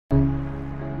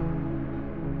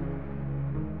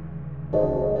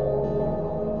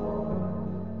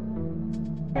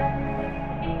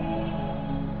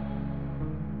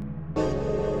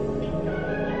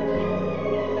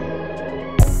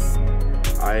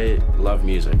I love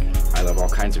music. I love all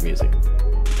kinds of music.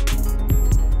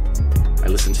 I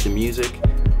listen to the music,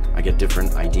 I get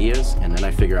different ideas, and then I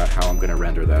figure out how I'm going to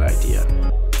render that idea.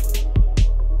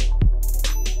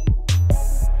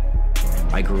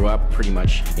 I grew up pretty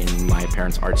much in my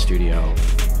parents' art studio.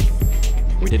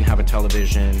 We didn't have a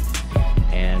television,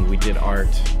 and we did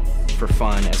art for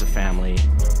fun as a family.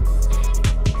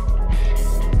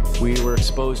 We were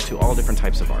exposed to all different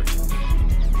types of art.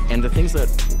 And the things that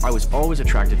I was always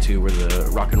attracted to were the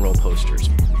rock and roll posters,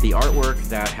 the artwork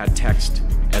that had text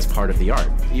as part of the art,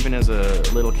 even as a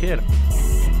little kid.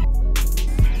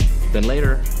 Then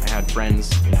later, I had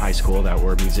friends in high school that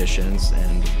were musicians,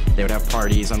 and they would have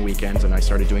parties on weekends, and I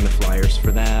started doing the flyers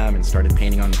for them and started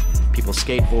painting on people's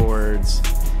skateboards,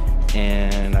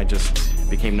 and I just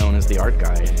became known as the art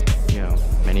guy. And, you know,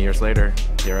 many years later,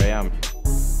 here I am.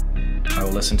 I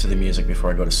will listen to the music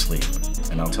before I go to sleep,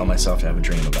 and I'll tell myself to have a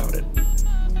dream about it,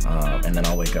 and then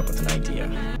I'll wake up with an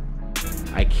idea.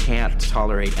 I can't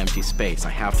tolerate empty space. I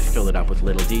have to fill it up with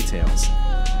little details.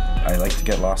 I like to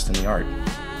get lost in the art.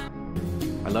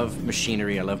 I love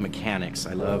machinery, I love mechanics,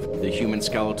 I love the human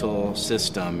skeletal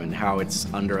system and how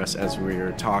it's under us as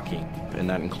we're talking. And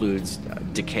that includes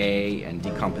decay and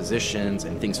decompositions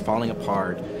and things falling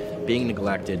apart, being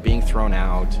neglected, being thrown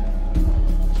out.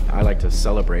 I like to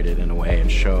celebrate it in a way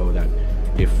and show that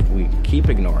if we keep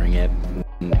ignoring it,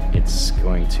 it's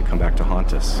going to come back to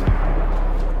haunt us.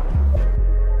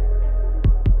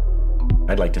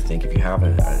 I'd like to think if you have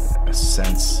a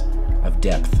sense of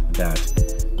depth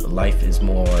that life is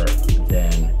more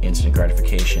than instant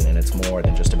gratification and it's more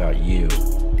than just about you.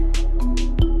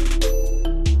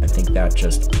 I think that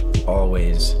just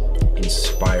always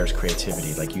inspires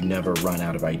creativity. Like, you never run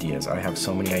out of ideas. I have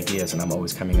so many ideas and I'm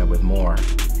always coming up with more,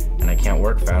 and I can't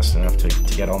work fast enough to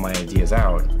get all my ideas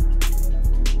out.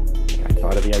 I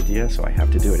thought of the idea, so I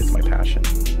have to do it. It's my passion.